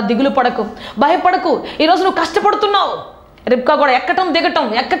 సహోదరుడా, దిగులు పడకు, భయపడకు. ఈరోజు నువ్వు కష్టపడుతున్నావు. రిబ్కా కూడా ఎక్కటం దిగటం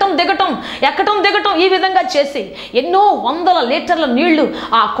ఈ విధంగా చేసి ఎన్నో 100 లీటర్ల నీళ్లు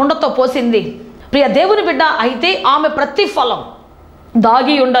ఆ కుండతో పోసింది. ప్రియ దేవుని బిడ్డ, అయితే ఆమె ప్రతిఫలం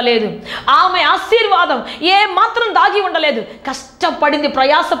దాగి ఉండలేదు, ఆమె ఆశీర్వాదం ఏ మాత్రం దాగి ఉండలేదు. కష్టపడింది,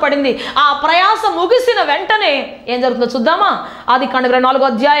 ప్రయాసపడింది. ఆ ప్రయాస ముగిసిన వెంటనే ఏం జరుగుతుందో చూద్దామా. ఆదికాండం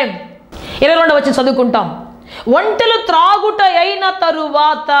 24:22 చదువుకుంటాం. ఒంటెలు త్రాగుట అయిన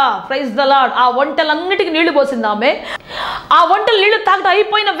తరువాత, ప్రైజ్ ద లార్డ్, ఆ ఒంటెలన్నిటికీ నీళ్లు పోసింది ఆమె. ఆ ఒంటెలు నీళ్లు తాగట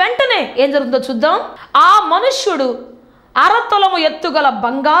అయిపోయిన వెంటనే ఏం జరుగుతుందో చూద్దాం. ఆ మనుష్యుడు 1/2 తులము ఎత్తుగల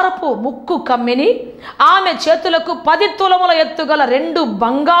బంగారపు ముక్కు కమ్మిని ఆమె చేతులకు 10 తులముల ఎత్తుగల 2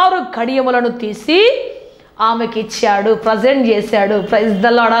 బంగారు కడియములను తీసి ఆమెకి ఇచ్చాడు, ప్రజెంట్ చేశాడు. Praise the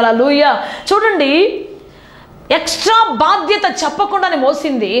lord. హల్లెలూయా. చూడండి, ఎక్స్ట్రా బాధ్యత చెప్పకుండానే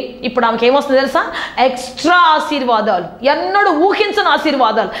మోసింది. ఇప్పుడు ఆమెకి ఏమొస్తుంది తెలుసా, ఎక్స్ట్రా ఆశీర్వాదాలు, ఎన్నడూ ఊహించని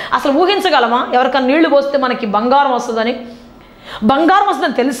ఆశీర్వాదాలు. అసలు ఊహించగలమా ఎవరికన్నా నీళ్లు పోస్తే మనకి బంగారం వస్తుందని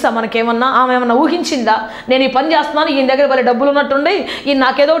తెలుసా మనకేమన్నా? ఆమె ఏమన్నా ఊహించిందా? నేను ఈ పని చేస్తున్నాను, ఈయన దగ్గర మరి డబ్బులు ఉన్నట్టుండి ఈయన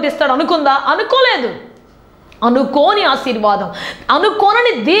నాకేదో ఒకటి ఇస్తాడు అనుకుందా? అనుకోలేదు. అనుకోని ఆశీర్వాదం,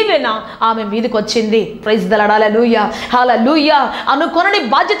 అనుకోనని దీవెన ఆమె మీదకి వచ్చింది. Praise the lord. హల్లెలూయా, హల్లెలూయా. అనుకోనని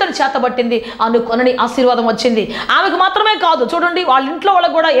బాధ్యతను చేతబట్టింది, అనుకోనని ఆశీర్వాదం వచ్చింది. ఆమెకు మాత్రమే కాదు, చూడండి వాళ్ళ ఇంట్లో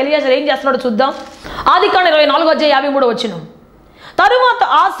వాళ్ళకు కూడా ఎలియాజరు ఏం చేస్తున్నాడో చూద్దాం. ఆదికాండం 24:53. తరువాత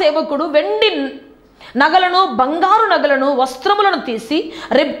ఆ సేవకుడు వెండి నగలను, బంగారు నగలను, వస్త్రములను తీసి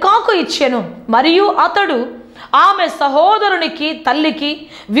రిబ్కాకు ఇచ్చెను. మరియు అతడు ఆమె సహోదరునికి తల్లికి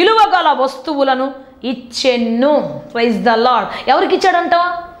విలువగల వస్తువులను ఇచ్చెను. Praise the lord. ఎవరికి ఇచ్చాడంట?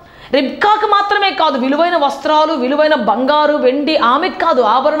 రిబ్కాకు మాత్రమే కాదు, విలువైన వస్త్రాలు, విలువైన బంగారు, వెండి ఆమెకు కాదు,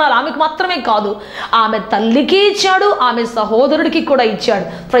 ఆభరణాలు ఆమెకు మాత్రమే కాదు, ఆమె తల్లికి ఇచ్చాడు, ఆమె సహోదరుడికి కూడా ఇచ్చాడు.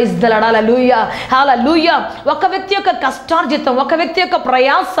 Praise the lord. హల్లెలూయా, హల్లెలూయా. ఒక వ్యక్తి యొక్క కష్టార్జితం, ఒక వ్యక్తి యొక్క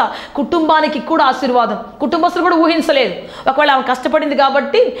ప్రయాస కుటుంబానికి కూడా ఆశీర్వాదం. కుటుంబస్తులు కూడా ఊహించలేదు. ఒకవేళ ఆమె కష్టపడింది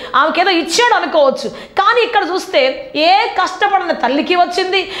కాబట్టి ఆమెకి ఏదో ఇచ్చాడు అనుకోవచ్చు. కానీ ఇక్కడ చూస్తే ఏ కష్టపడిన తల్లికి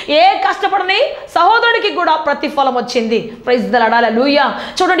వచ్చింది, ఏ కష్టపడని సహోదరుడికి కూడా ప్రతిఫలం వచ్చింది. Praise the lord. హల్లెలూయా.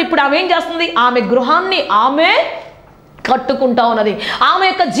 చూడండి, ఇప్పుడు ఆమె ఏం చేస్తుంది, ఆమె గృహాన్ని ఆమె కట్టుకుంటా ఉన్నది, ఆమె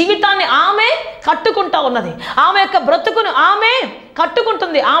యొక్క జీవితాన్ని ఆమె కట్టుకుంటా ఉన్నది, ఆమె యొక్క బ్రతుకును ఆమె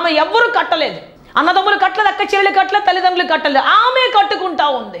కట్టుకుంటుంది. ఆమె ఎవ్వరూ కట్టలేదు, అన్నదమ్ములు కట్టలేదు, అక్క చెల్లెలు కట్టలేదు, తల్లిదండ్రులు కట్టలేదు, ఆమె కట్టుకుంటా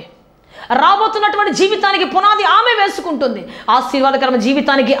ఉంది. రాబోతున్నటువంటి జీవితానికి పునాది ఆమె వేసుకుంటుంది. ఆశీర్వాదకరమైన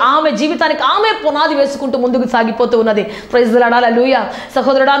జీవితానికి ఆమె పునాది వేసుకుంటూ ముందుకు సాగిపోతూ ఉన్నది. Praise the lord. హల్లెలూయా.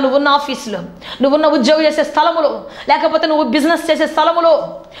 సహోదరుడా, నువ్వున్న ఆఫీసులో, నువ్వున్న ఉద్యోగం చేసే స్థలములో, లేకపోతే నువ్వు బిజినెస్ చేసే స్థలములో,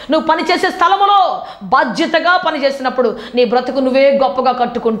 నువ్వు పని చేసే స్థలములో బాధ్యతగా పని చేసినప్పుడు నీ బ్రతుకు నువ్వే గొప్పగా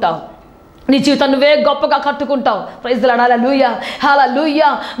కట్టుకుంటావు, నీ జీవితం నువ్వే గొప్పగా కట్టుకుంటావు. Praise the lord. హల్లెలూయా, హల్లెలూయా.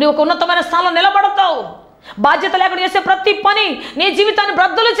 నువ్వు ఒక ఉన్నతమైన స్థానంలో నిలబడతావు. బాధ్యత లేకుండా చేసే ప్రతి పని నీ జీవితాన్ని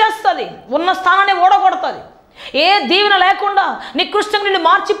బ్రద్దలు చేస్తుంది, ఉన్న స్థానాన్ని ఓడగొడుతుంది. ఏ దీవెన లేకుండా నికృష్టంగా నిన్ను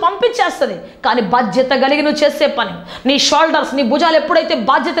మార్చి పంపించేస్తుంది. కానీ బాధ్యత కలిగి నువ్వు చేసే పని, నీ షోల్డర్స్, నీ భుజాలు ఎప్పుడైతే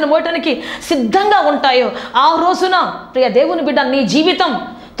బాధ్యతను మోయటానికి సిద్ధంగా ఉంటాయో ఆ రోజున ప్రియ దేవుని బిడ్డ నీ జీవితం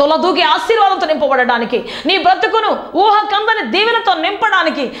తొలదూకి ఆశీర్వాదంతో నింపబడడానికి, నీ బ్రతుకును ఊహకందని దీవెనతో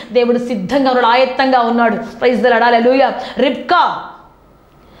నింపడానికి దేవుడు సిద్ధంగా ఉన్నాడు, ఆయత్తంగా ఉన్నాడు. ప్రైజ్ ది లార్డ్, హల్లెలూయా. రిబ్కా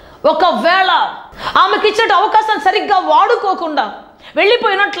ఒకవేళ ఆమెకి ఇచ్చిన అవకాశాన్ని సరిగ్గా వాడుకోకుండా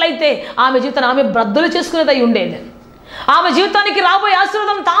వెళ్ళిపోయినట్లయితే ఆమె జీవితాన్ని ఆమె బ్రద్దలు చేసుకునేది అయి ఉండేది. ఆమె జీవితానికి రాబోయే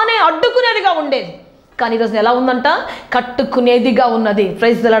ఆశీర్వాదం తానే అడ్డుకునేదిగా ఉండేది. కానీ ఈరోజు ఎలా ఉందంట? కట్టుకునేదిగా ఉన్నది.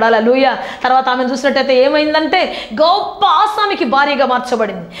 ప్రైజ్ ది లార్డ్, హల్లెలూయా. తర్వాత ఆమెను చూసినట్టయితే ఏమైందంటే గొప్ప ఆసామికి భార్యగా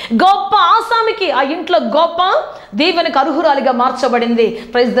మార్చబడింది. గొప్ప ఆసామికి ఆ ఇంట్లో గొప్ప దీవెనకు అర్హురాలిగా మార్చబడింది.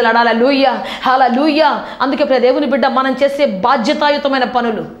 ప్రైజ్ ది లార్డ్, హల్లెలూయా, హల్లెలూయా. అందుకే ప్రియ దేవుని బిడ్డ, మనం చేసే బాధ్యతాయుతమైన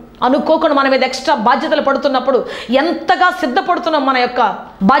పనులు అనుకోకుండా మన మీద ఎక్స్ట్రా బాధ్యతలు పడుతున్నప్పుడు ఎంతగా సిద్ధపడుతున్నాం మన యొక్క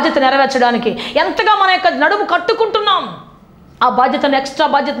బాధ్యత నెరవేర్చడానికి, ఎంతగా మన యొక్క నడుము కట్టుకుంటున్నాం ఆ బాధ్యతను, ఎక్స్ట్రా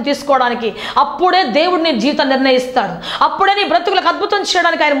బాధ్యతను తీసుకోవడానికి. అప్పుడే దేవుడు నీ జీవితం నిర్ణయిస్తాడు. అప్పుడే నీ బ్రతుకులకు అద్భుతం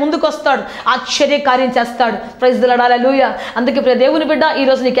చేయడానికి ఆయన ముందుకు వస్తాడు, ఆశ్చర్య కార్యం చేస్తాడు. ప్రైజ్ ది లార్డ్, హల్లెలూయా. అందుకే ప్రియ దేవుని బిడ్డ,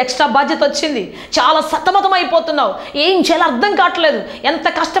 ఈరోజు నీకు ఎక్స్ట్రా బాధ్యత వచ్చింది, చాలా సతమతం అయిపోతున్నావు, ఏం చేయాలో అర్థం కావట్లేదు, ఎంత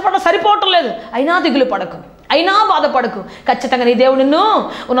కష్టపడ్డా సరిపోవటం లేదు. అయినా దిగులు పడకు, అయినా బాధపడకు. ఖచ్చితంగా నీ దేవుడు నిన్ను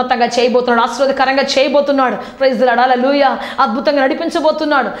ఉన్నతంగా చేయబోతున్నాడు, ఆశీర్వాదకరంగా చేయబోతున్నాడు. ప్రైజ్ ది లార్డ్, హల్లెలూయా. అద్భుతంగా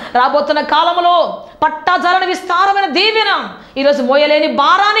నడిపించబోతున్నాడు. రాబోతున్న కాలంలో పట్టాజాలని విస్తారమైన దీవెన, ఈరోజు మోయలేని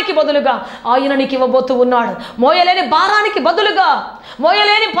భారానికి బదులుగా ఆయన నీకు ఇవ్వబోతూ ఉన్నాడు. మోయలేని భారానికి బదులుగా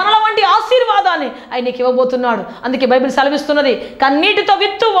మోయలేని పనుల వంటి ఆశీర్వాదాన్ని ఆయన నీకు ఇవ్వబోతున్నాడు. అందుకే బైబిల్ సెలవిస్తున్నది, కన్నీటితో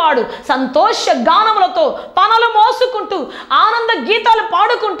విత్తువాడు సంతోష గానములతో పనులు మోసుకుంటూ ఆనంద గీతాలు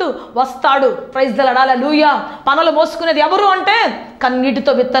పాడుకుంటూ వస్తాడు. ప్రైజ్ ది లార్డ్, హల్లెలూయా. పనులు మోసుకునేది ఎవరు అంటే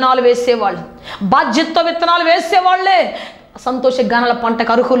కన్నీటితో విత్తనాలు వేసేవాళ్ళు, బాధ్యతతో విత్తనాలు వేసేవాళ్లే సంతోష గానాల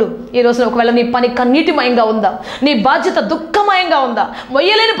పంటకు అర్హులు. ఈ రోజున ఒకవేళ నీ పని కన్నీటిమయంగా ఉందా, నీ బాధ్యత దుఃఖమయంగా ఉందా,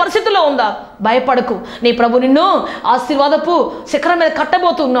 మొయ్యలేని పరిస్థితుల్లో ఉందా, భయపడకు. నీ ప్రభు నిన్ను ఆశీర్వాదపు శిఖరం మీద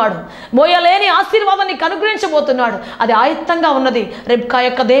కట్టబోతున్నాడు. మోయలేని ఆశీర్వాదం నీకు అనుగ్రహించబోతున్నాడు. అది ఆయత్తంగా ఉన్నది. రెబ్కా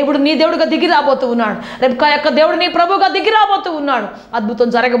యొక్క దేవుడు నీ దేవుడుగా దిగి రాబోతూ ఉన్నాడు. రెబ్కా యొక్క దేవుడు నీ ప్రభువుగా దిగి రాబోతూ ఉన్నాడు. అద్భుతం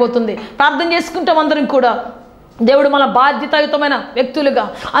జరగబోతుంది. ప్రార్థన చేసుకుంటాం అందరం కూడా. దేవుడు మన బాధ్యతాయుతమైన వ్యక్తులుగా,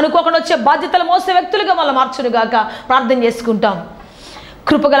 అనుకోకుండా వచ్చే బాధ్యతలు మోసే వ్యక్తులుగా మన మార్చునుగాక. ప్రార్థన చేసుకుంటాం.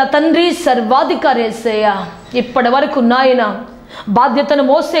 కృపగల తండ్రి, సర్వాధికారి యేసయ్యా, ఇప్పటి వరకు నాయన బాధ్యతను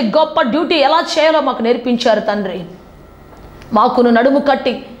మోసే గొప్ప డ్యూటీ ఎలా చేయాలో మాకు నేర్పించారు తండ్రి. మాకును నడుము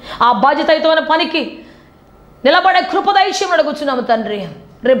కట్టి ఆ బాధ్యతాయుతమైన పనికి నిలబడే కృప దయచేయమని అడుగుచున్నాము తండ్రి.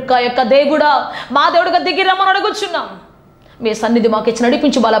 రిబ్కా యొక్క దేవుడా, మా దేవుడుగా దిగి రమ్మని అడుగుచున్నాం. మీ సన్నిధి మాకు ఇచ్చి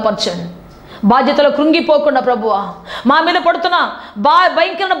నడిపించి బలపరచండి. బాధ్యతలు కృంగిపోకుండా ప్రభువా, మా మీద పడుతున్న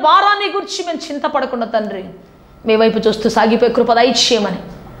భయంకరమైన భారాన్ని గురించి మేము చింతపడకుండా తండ్రి, మీ వైపు చూస్తూ సాగిపోయే కృప దయచేయమని,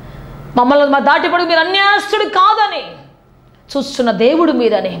 మమ్మల్ని మా దాటిపడు మీరు అన్యాయస్తుడు కాదని చూస్తున్న దేవుడు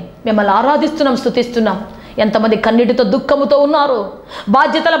మీరని మిమ్మల్ని ఆరాధిస్తున్నాం, స్తుతిస్తున్నాం. ఎంతమంది కన్నీటితో దుఃఖముతో ఉన్నారు,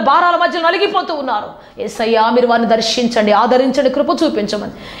 బాధ్యతల భారాల మధ్యలో నలిగిపోతూ ఉన్నారు. యేసయ్యా, మీరు వారిని దర్శించండి, ఆదరించండి, కృప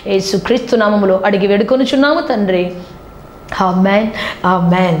చూపించమని యేసుక్రీస్తు నామములో అడిగి వేడుకొనుచున్నాము తండ్రి. ఆమేన్,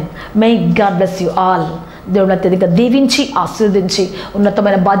 ఆమేన్. May God bless you all. దేవుడు అత్యధికంగా దీవించి ఆశీర్వదించి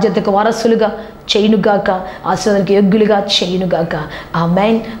ఉన్నతమైన బాధ్యతకు వారసులుగా చేయునుగాక, ఆశీర్వాదానికి యోగ్యులుగా చేయునుగాక.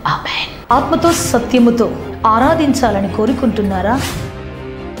 ఆమేన్, ఆమేన్. ఆత్మతో సత్యముతో ఆరాధించాలని కోరుకుంటున్నారా?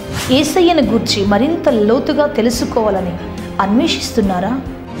 యేసయ్యను గూర్చి మరింత లోతుగా తెలుసుకోవాలని అన్వేషిస్తున్నారా?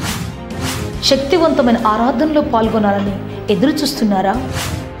 శక్తివంతమైన ఆరాధనలో పాల్గొనాలని ఎదురు చూస్తున్నారా?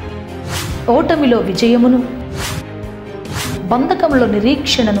 ఓటమిలో విజయమును, బంధకంలో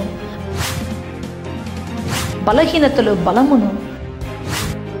నిరీక్షణను, బలహీనతలో బలమును,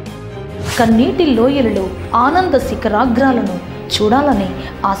 కన్నీటి లోయలలో ఆనంద శిఖరాగ్రాలను చూడాలని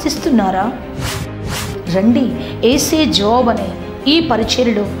ఆశిస్తున్నారా? రండి, యేసే జవాబు అనే ఈ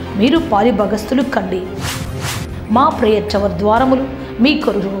పరిచర్యలో మీరు పాలిభాగస్తులు కండి. మా ప్రేయర్ టవర్ ద్వారములు మీ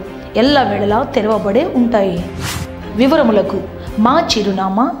కొరకు ఎల్లవేళలా తెరవబడే ఉంటాయి. వివరములకు మా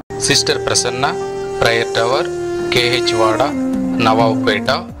చిరునామా sister Prasanna, prayer tower, KH వాడ, నవాబ్పేట,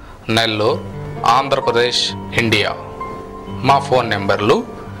 నెల్లూరు, ఆంధ్రప్రదేశ్, ఇండియా. మా ఫోన్ నెంబర్లు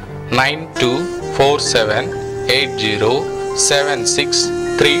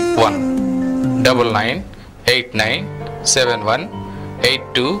 9247807631,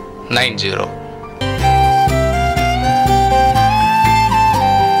 9989718290.